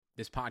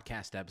This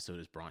podcast episode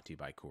is brought to you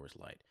by Coors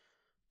Light.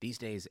 These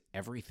days,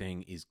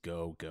 everything is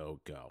go, go,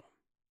 go.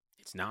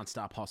 It's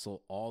nonstop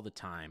hustle all the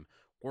time.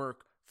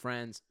 Work,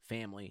 friends,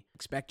 family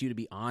expect you to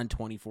be on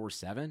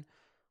 24/7.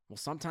 Well,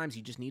 sometimes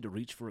you just need to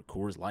reach for a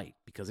Coors Light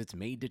because it's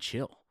made to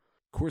chill.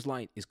 Coors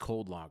Light is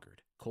cold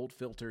lagered, cold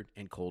filtered,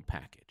 and cold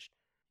packaged.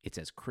 It's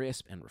as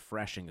crisp and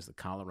refreshing as the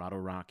Colorado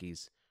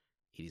Rockies.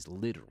 It is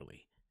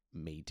literally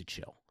made to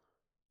chill.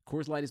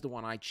 Coors Light is the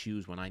one I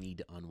choose when I need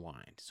to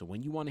unwind. So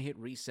when you want to hit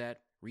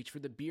reset, reach for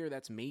the beer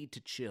that's made to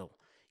chill.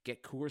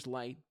 Get Coors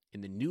Light in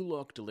the new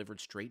look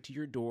delivered straight to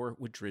your door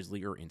with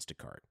Drizzly or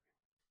Instacart.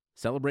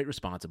 Celebrate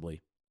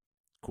responsibly.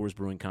 Coors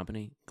Brewing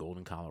Company,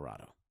 Golden,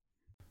 Colorado.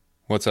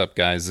 What's up,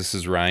 guys? This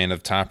is Ryan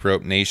of Top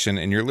Rope Nation,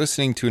 and you're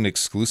listening to an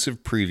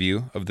exclusive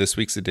preview of this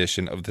week's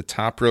edition of the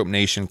Top Rope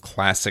Nation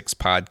Classics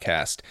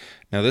podcast.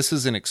 Now, this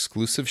is an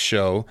exclusive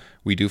show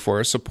we do for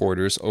our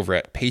supporters over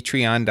at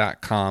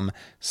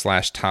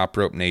patreon.com/Top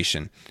Rope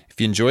Nation. If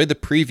you enjoyed the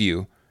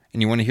preview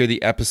and you want to hear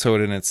the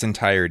episode in its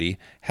entirety,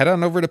 head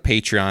on over to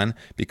Patreon,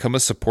 become a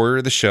supporter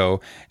of the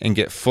show, and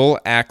get full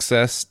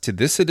access to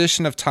this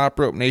edition of Top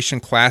Rope Nation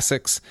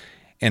Classics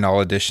and all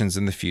editions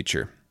in the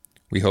future.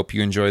 We hope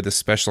you enjoy this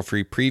special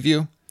free preview,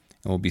 and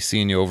we'll be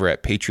seeing you over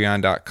at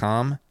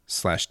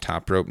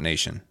patreon.com/Top Rope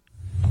Nation.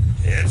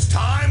 It's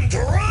time to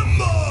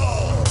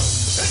rumble!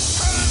 It's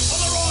time for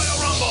the Royal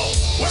Rumble,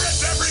 where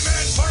it's every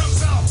man for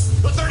himself.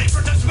 The 30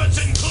 participants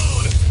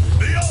include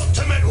the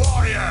Ultimate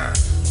Warrior,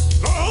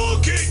 the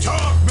Honky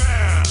Tonk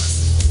Man,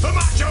 the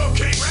Macho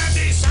King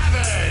Randy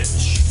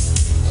Savage,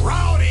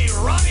 Rowdy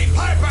Roddy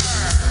Piper,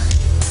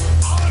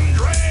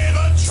 Andre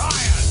the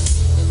Giant,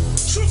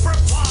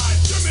 Superfly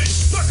Jimmy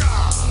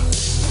Snuka,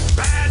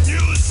 Bad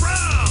News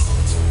Brown,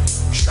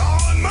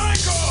 Shawn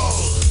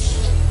Michaels,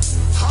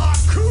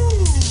 Haku,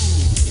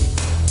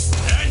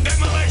 and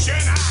Demolition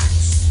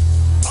Axe,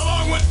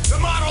 along with the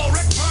model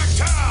Rick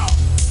Martel,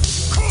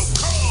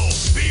 Coco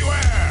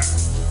Beware,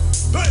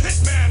 the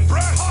Hitman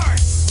Bret Hart,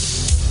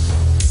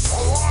 the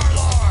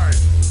Warlord,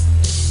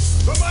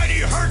 the Mighty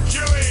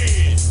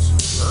Hercules,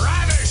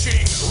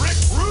 Ravishing Rick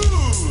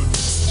Rude,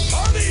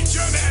 Tony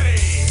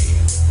Jannetty,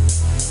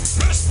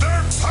 Mr.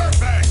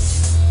 Perfect,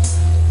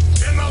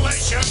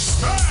 Demolition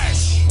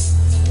Smash,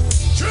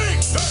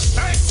 Jake the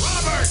Snake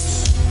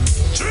Roberts,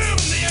 Jim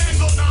the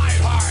Anvil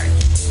Neidhart,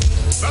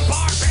 the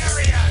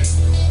Barbarian,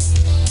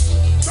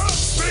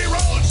 Dusty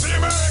Rhodes the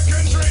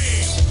American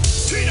Dream,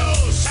 Tito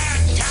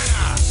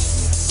Santana,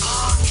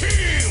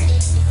 Akeem,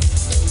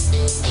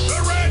 the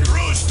Red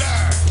Rooster,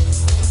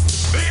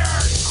 the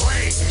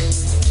Earthquake,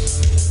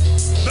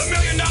 the $1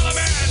 Million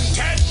Man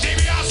Ted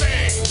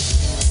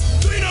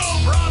DiBiase, Dino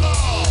Bravo,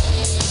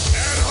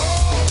 and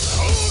Hulk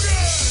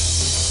Hogan.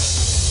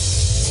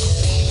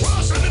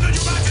 Cross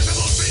individual matches, and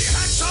we'll see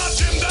Hacksaw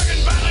Jim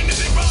Duggan battling the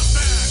Big Boss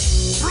Man,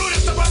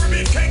 Brutus the Barber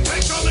Beefcake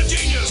takes on the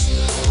Genius,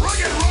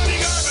 Rugged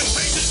Ronnie Garvin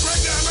faces Greg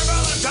the Hammer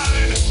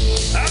Valentine,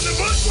 and the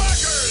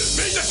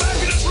Bushwhackers meet the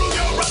fabulous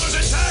Ruggiero Brothers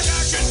in tag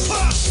action,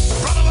 plus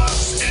Brother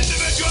Love's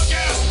individual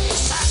guest,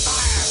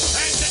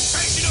 Sapphire, and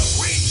sensational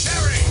Queen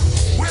Cherry.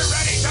 We're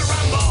ready to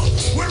rumble.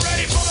 We're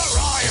ready for the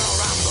Royal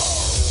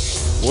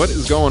Rumble. What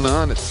is going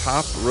on at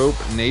Top Rope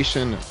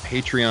Nation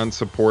Patreon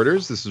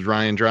supporters? This is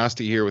Ryan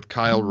Drosty here with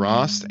Kyle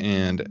Ross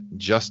and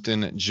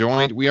Justin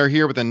Joint. We are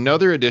here with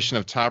another edition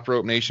of Top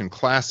Rope Nation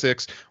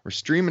Classics. We're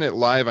streaming it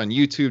live on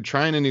YouTube,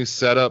 trying a new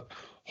setup.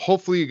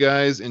 Hopefully you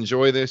guys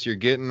enjoy this. You're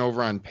getting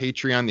over on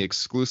Patreon the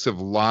exclusive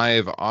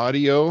live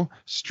audio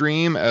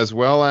stream, as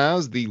well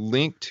as the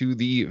link to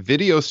the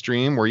video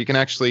stream where you can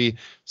actually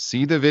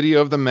see the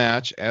video of the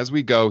match as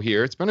we go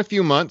here. It's been a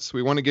few months.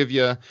 We want to give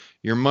you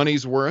your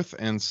money's worth,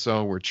 and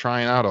so we're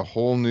trying out a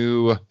whole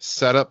new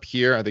setup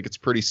here. I think it's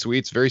pretty sweet.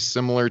 It's very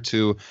similar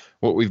to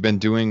what we've been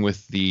doing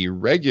with the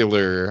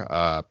regular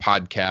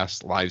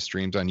podcast live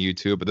streams on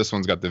YouTube, but this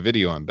one's got the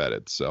video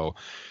embedded. So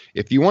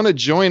if you want to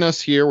join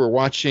us here, we're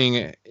watching,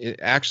 it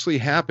actually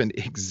happened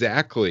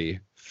exactly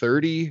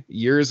 30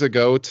 years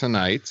ago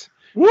tonight.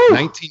 Woo!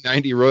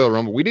 1990 Royal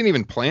Rumble. We didn't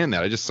even plan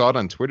that. I just saw it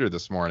on Twitter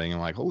this morning.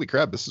 I'm like, holy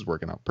crap, this is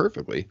working out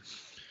perfectly.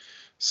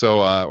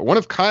 So one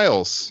of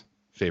Kyle's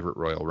favorite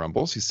Royal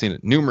Rumbles. He's seen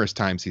it numerous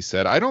times, he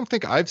said. I don't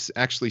think I've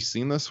actually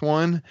seen this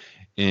one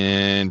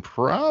in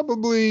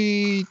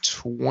probably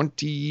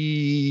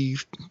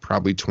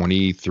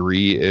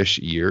 23-ish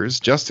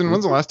years. Justin,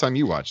 when's the last time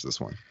you watched this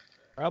one?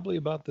 Probably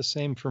about the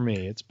same for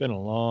me. It's been a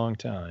long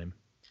time.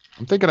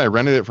 I'm thinking I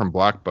rented it from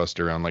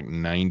Blockbuster around like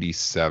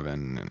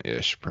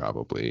 97-ish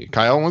probably.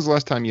 Kyle, when was the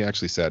last time you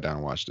actually sat down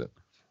and watched it?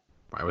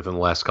 Right within the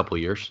last couple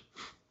of years.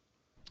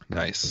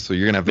 Nice. So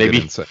you're going to have maybe,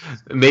 good insight.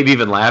 Maybe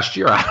even last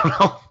year. I don't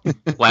know.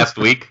 Last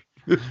week.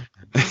 Had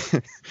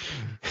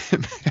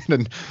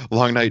a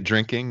long night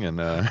drinking. And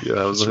yeah,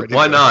 I was like,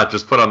 why not?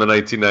 Just put on the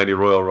 1990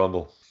 Royal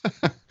Rumble.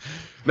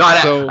 No,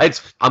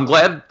 I'm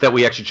glad that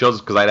we actually chose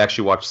it because I'd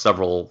actually watched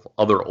several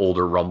other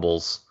older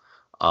Rumbles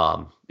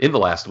in the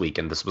last week,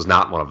 and this was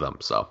not one of them.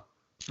 So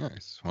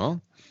nice.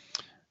 Well,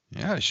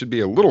 Yeah, it should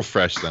be a little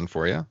fresh then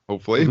for you,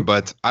 hopefully.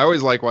 But I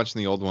always like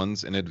watching the old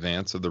ones in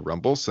advance of the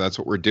Rumble, so that's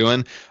what we're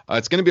doing.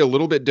 It's going to be a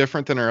little bit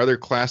different than our other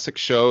classic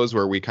shows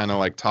where we kind of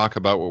like talk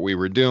about what we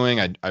were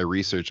doing. I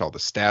research all the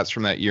stats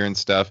from that year and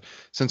stuff.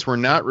 Since we're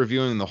not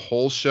reviewing the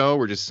whole show,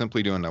 we're just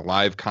simply doing a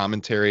live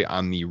commentary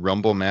on the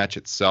Rumble match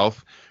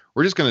itself.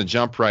 We're just going to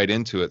jump right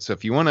into it. So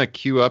if you want to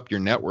queue up your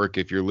network,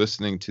 if you're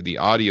listening to the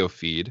audio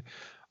feed,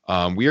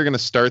 we are going to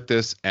start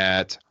this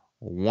at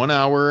 1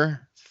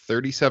 hour,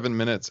 37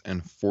 minutes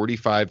and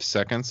 45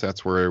 seconds.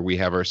 That's where we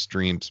have our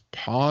streams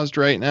paused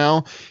right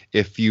now.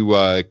 If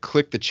you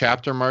click the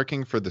chapter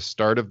marking for the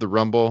start of the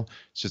Rumble,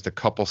 it's just a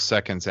couple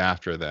seconds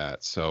after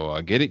that. So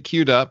get it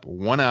queued up.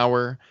 1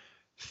 hour,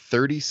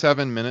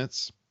 37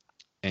 minutes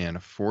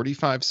and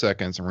 45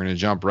 seconds. And we're going to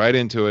jump right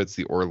into it. It's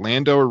the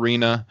Orlando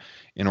Arena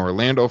in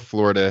Orlando,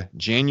 Florida,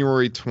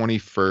 January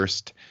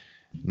 21st,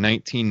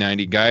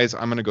 1990. Guys,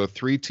 I'm going to go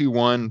 3, 2,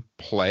 1,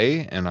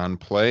 play. And on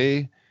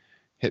play,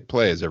 hit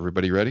play. Is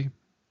everybody ready?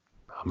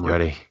 I'm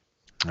ready.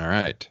 All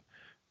right.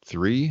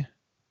 3,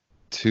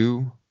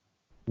 2,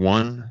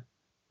 1,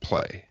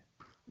 play.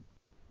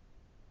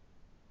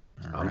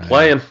 I'm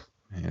playing.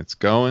 It's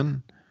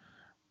going.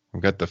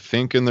 We've got the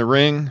Fink in the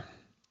ring.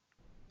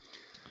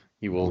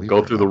 You will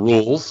go through the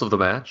rules of the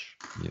match.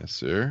 Yes,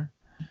 sir.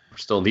 We're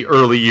still in the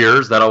early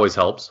years. That always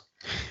helps.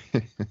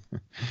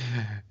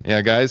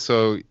 Yeah, guys.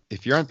 So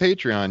if you're on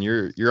Patreon,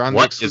 you're on.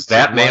 What is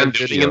that man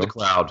doing in the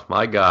crowd?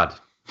 My God.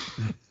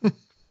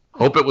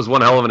 Hope it was one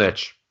hell of an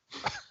itch.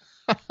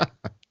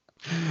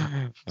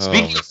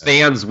 Speaking of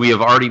fans, we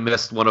have already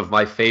missed one of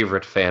my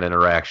favorite fan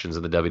interactions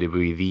in the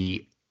WWE.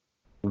 The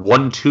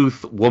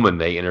one-tooth woman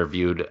they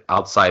interviewed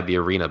outside the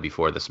arena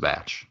before this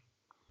match.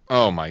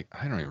 Oh my!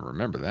 I don't even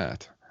remember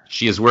that.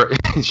 She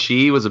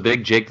was a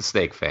big Jake the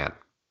Snake fan.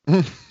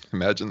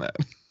 Imagine that.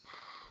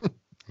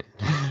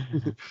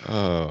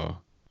 Oh.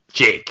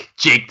 Jake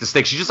the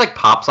Snake. She just like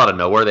pops out of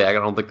nowhere. I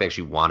don't think they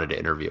actually wanted to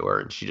interview her,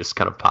 and she just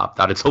kind of popped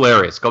out. It's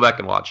hilarious. Go back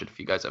and watch it if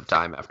you guys have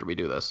time after we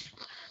do this.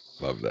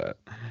 Love that.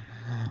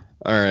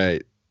 All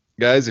right,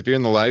 guys, if you're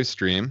in the live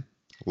stream,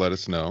 let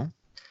us know.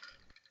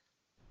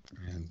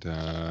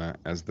 And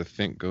as the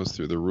Fink goes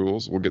through the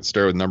rules, we'll get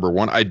started with number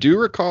 1. I do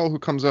recall who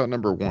comes out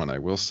number 1, I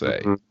will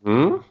say.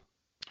 Mm-hmm.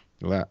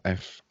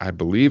 I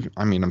believe,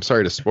 I'm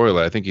sorry to spoil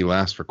it. I think he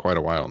lasts for quite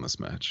a while in this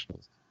match.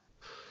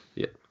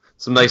 Yeah.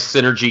 Some nice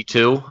synergy,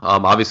 too.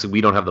 Obviously,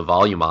 we don't have the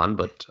volume on,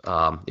 but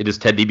it is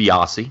Ted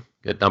DiBiase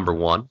at number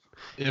 1.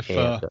 If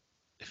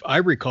I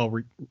recall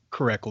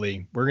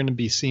correctly, we're going to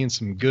be seeing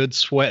some good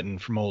sweating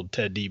from old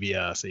Ted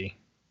DiBiase.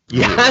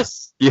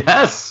 Yes.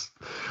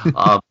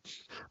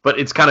 But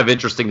it's kind of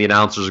interesting. The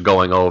announcers are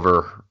going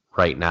over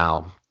right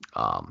now,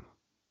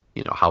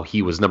 how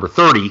he was number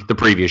 30 the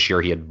previous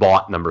year. He had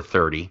bought number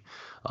 30,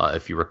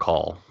 if you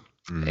recall.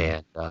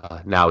 And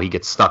now he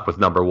gets stuck with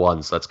number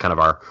 1. So that's kind of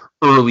our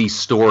early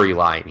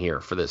storyline here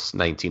for this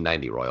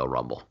 1990 Royal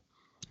Rumble.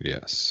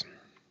 Yes.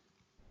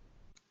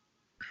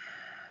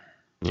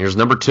 Here's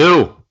number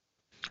 2.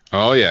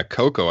 Oh, yeah.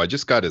 Coco. I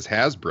just got his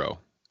Hasbro,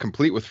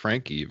 complete with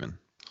Frankie even.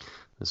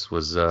 This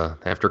was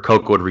after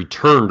Coco had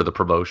returned to the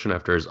promotion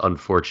after his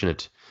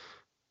unfortunate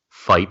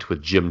fight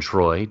with Jim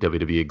Troy,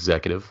 WWE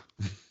executive.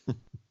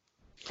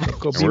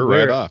 Coco we're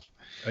right off.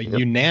 A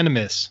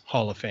unanimous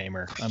Hall of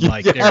Famer,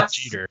 unlike Derek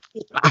Jeter.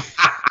 That's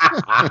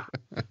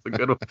a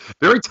good one.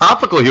 Very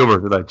topical humor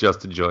that I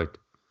just enjoyed.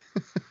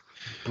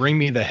 Bring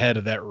me the head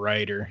of that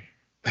writer.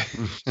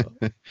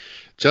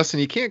 Justin,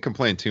 you can't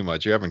complain too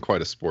much. You're having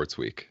quite a sports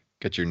week.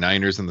 Get your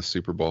Niners in the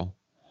Super Bowl.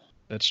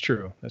 That's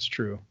true.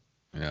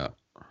 Yeah.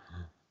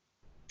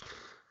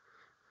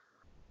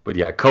 But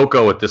yeah,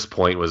 Coco at this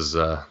point was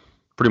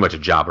pretty much a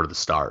jobber to the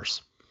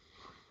stars.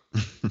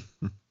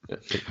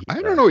 I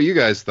don't know what you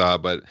guys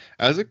thought, but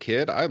as a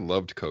kid, I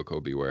loved Coco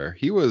Beware.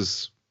 He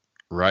was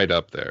right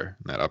up there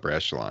in that upper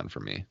echelon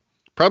for me.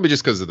 Probably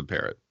just because of the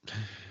parrot.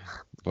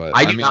 But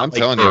I'm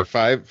telling you,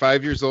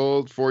 5 years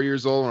old, 4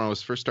 years old, when I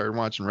was first started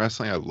watching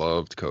wrestling, I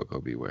loved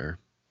Coco Beware.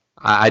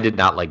 I did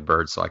not like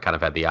birds, so I kind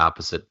of had the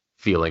opposite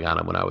feeling on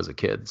him when I was a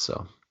kid.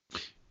 So,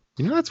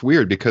 that's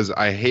weird because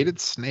I hated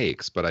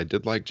snakes, but I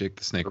did like Jake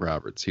the Snake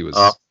Roberts. He was,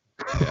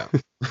 yeah.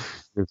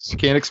 You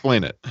can't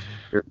explain it.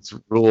 It's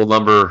rule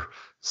number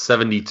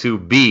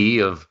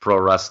 72B of Pro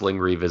Wrestling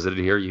Revisited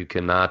here. You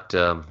cannot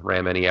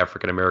ram any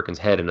African American's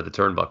head into the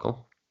turnbuckle.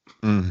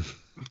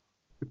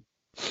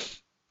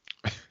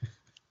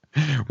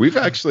 We've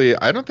actually,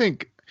 I don't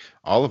think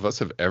all of us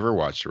have ever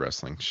watched a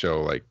wrestling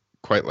show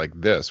quite like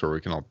this, where we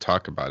can all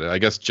talk about it. I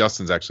guess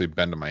Justin's actually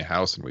been to my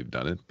house and we've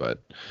done it,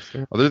 but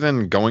other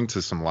than going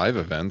to some live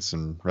events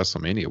and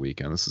WrestleMania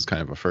weekend, this is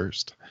kind of a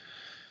first.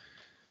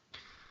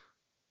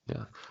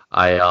 Yeah.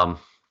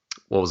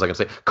 What was I going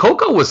to say?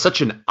 Coco was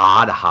such an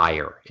odd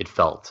hire, it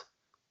felt,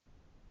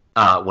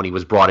 when he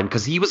was brought in,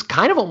 because he was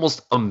kind of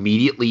almost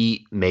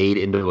immediately made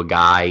into a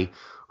guy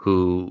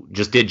who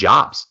just did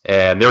jobs.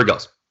 And there he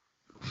goes.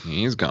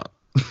 He's gone.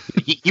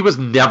 he was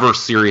never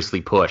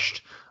seriously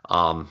pushed,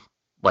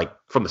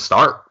 from the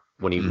start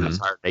when he was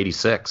hired in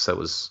 '86. That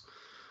was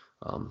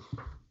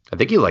I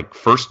think he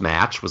first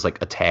match was a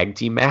tag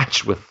team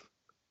match with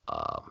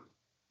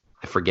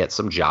I forget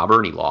some jobber,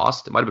 and he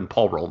lost. It might have been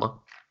Paul Roma.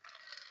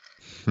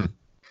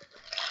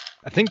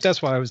 I think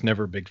that's why I was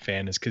never a big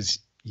fan, is because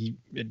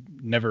it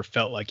never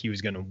felt like he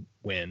was going to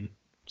win.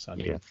 So I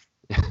mean,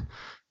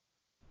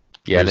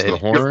 Here's the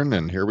horn,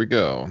 and here we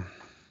go.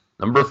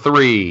 Number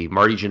 3,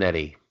 Marty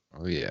Jannetty.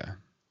 Oh yeah.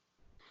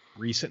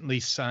 Recently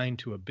signed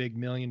to a big $1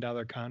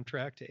 million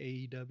contract to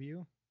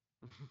AEW.